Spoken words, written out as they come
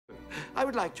I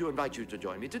would like to invite you to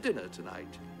join me to dinner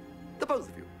tonight. The both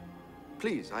of you.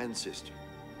 Please, I insist.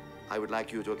 I would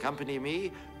like you to accompany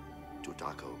me to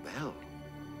Taco Bell.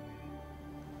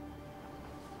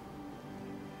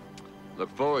 Look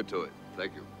forward to it.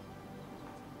 Thank you.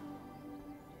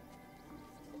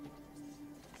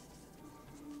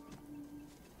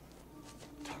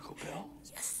 Taco Bell?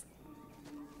 Yes.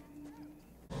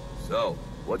 So,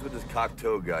 what's with this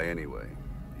cocktail guy anyway?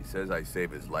 He says I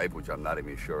saved his life, which I'm not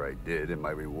even sure I did, and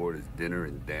my reward is dinner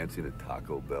and dancing at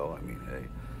Taco Bell. I mean, hey,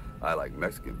 I like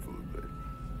Mexican food, but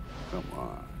come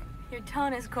on. Your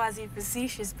tone is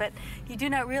quasi-facetious, but you do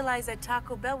not realize that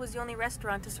Taco Bell was the only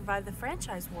restaurant to survive the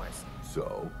franchise wars.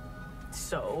 So?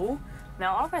 So?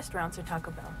 Now all restaurants are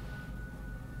Taco Bell.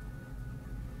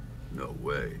 No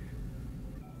way.